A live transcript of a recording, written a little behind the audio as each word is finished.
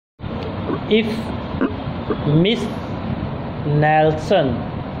If Miss Nelson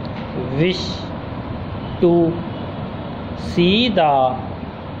wish to see the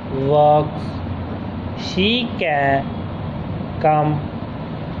works, she can come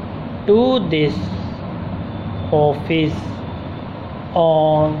to this office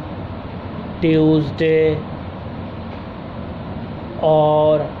on Tuesday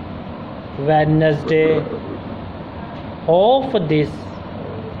or Wednesday of this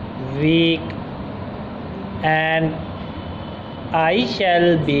week, and I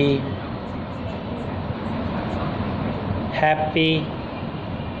shall be happy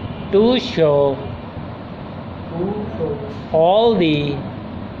to show all the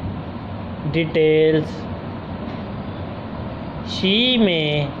details she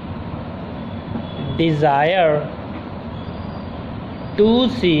may desire to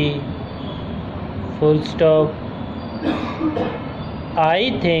see. Full stop.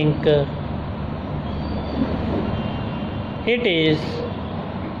 I think it is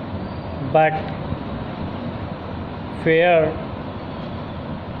but fair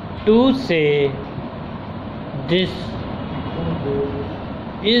to say this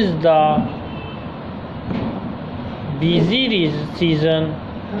is the busy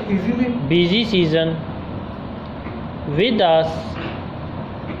season with us,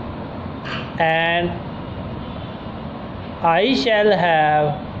 and I shall have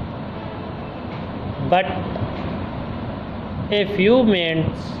but a few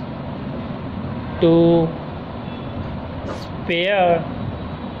minutes to spare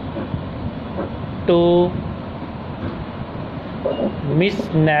to Miss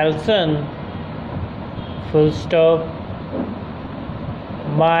Nelson. Full stop.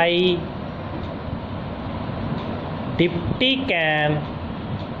 My deputy can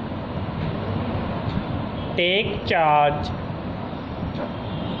take charge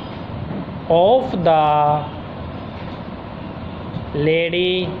of the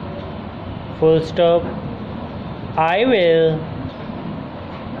lady. Full stop. I will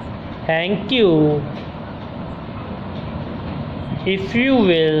thank you if you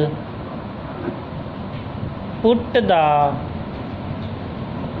will put the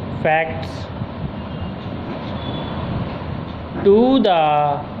facts to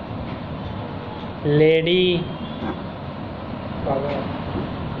the lady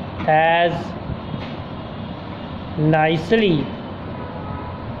as nicely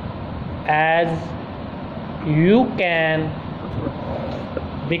as you can,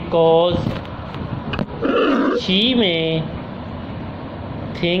 because she may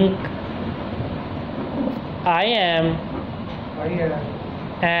think I am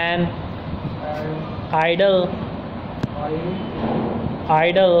an idle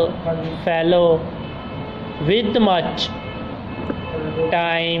fellow with much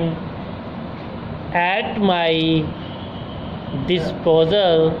time at my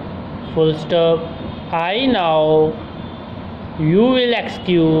disposal. Full stop. I know you will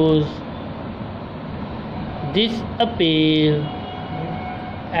excuse this appeal,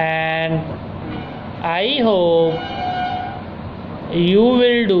 and I hope you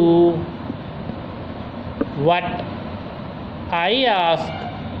will do what I ask,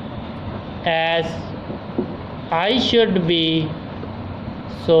 as I should be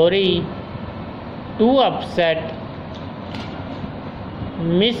sorry to upset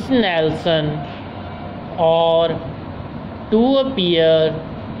Miss Nelson or to appear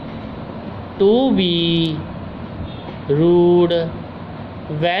to be rude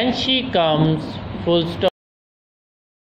when she comes. Full stop.